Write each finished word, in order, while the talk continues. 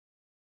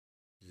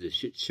is a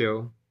shit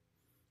show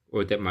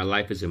or that my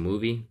life is a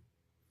movie,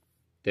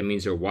 that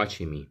means they're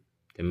watching me.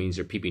 That means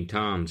they're peeping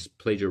toms,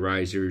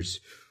 plagiarizers,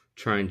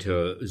 trying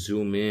to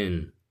zoom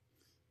in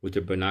with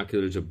their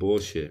binoculars of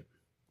bullshit.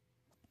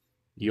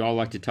 You all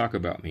like to talk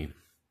about me.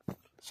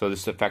 So this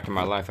is the fact of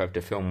my life. I have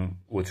to film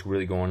what's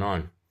really going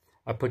on.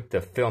 I put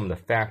the film, the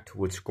fact,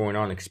 what's going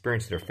on,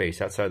 experience in their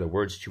face, outside of the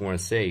words that you want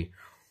to say,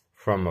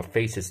 from a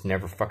face that's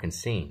never fucking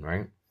seen,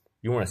 right?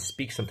 You want to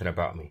speak something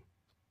about me.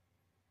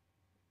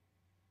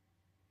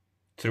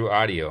 Through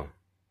audio.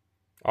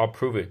 I'll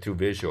prove it through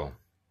visual.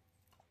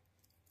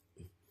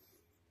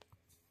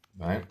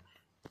 Right?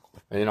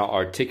 And then I'll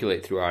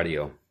articulate through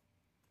audio.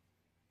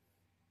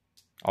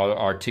 I'll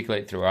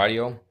articulate through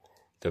audio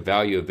the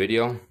value of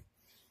video,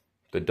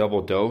 the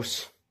double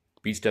dose,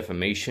 beats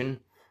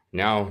defamation.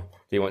 Now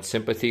they want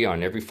sympathy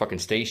on every fucking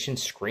station.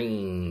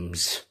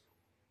 Screams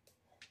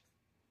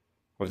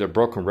of their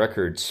broken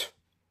records.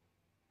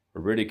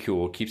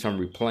 Ridicule keeps on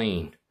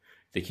replaying.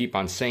 They keep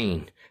on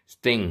saying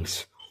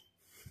things.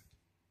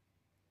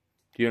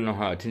 You don't know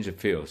how attention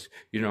feels.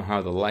 You don't know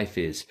how the life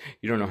is.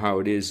 You don't know how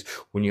it is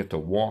when you have to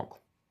walk.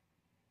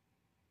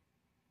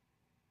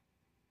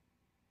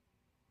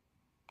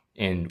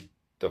 And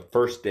the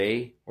first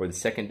day or the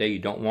second day you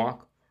don't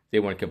walk, they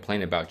want to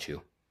complain about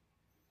you.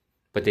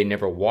 But they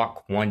never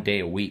walk one day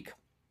a week.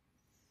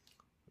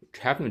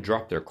 Have them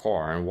drop their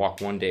car and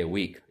walk one day a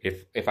week.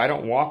 If I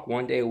don't walk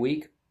one day a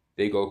week,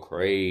 they go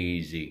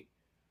crazy.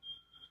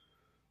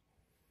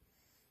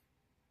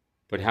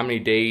 But how many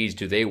days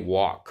do they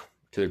walk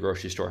to the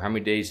grocery store? How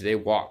many days do they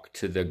walk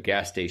to the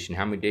gas station?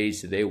 How many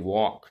days do they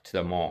walk to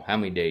the mall? How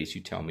many days?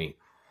 You tell me.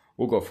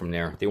 We'll go from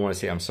there. If they want to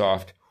say I'm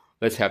soft,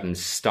 let's have them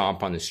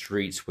stomp on the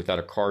streets without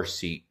a car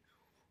seat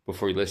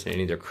before you listen to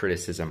any of their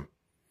criticism.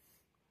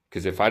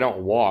 Because if I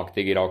don't walk,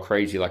 they get all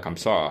crazy like I'm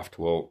soft.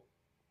 Well,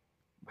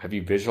 have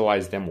you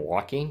visualized them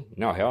walking?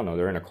 No, hell no,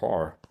 they're in a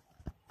car.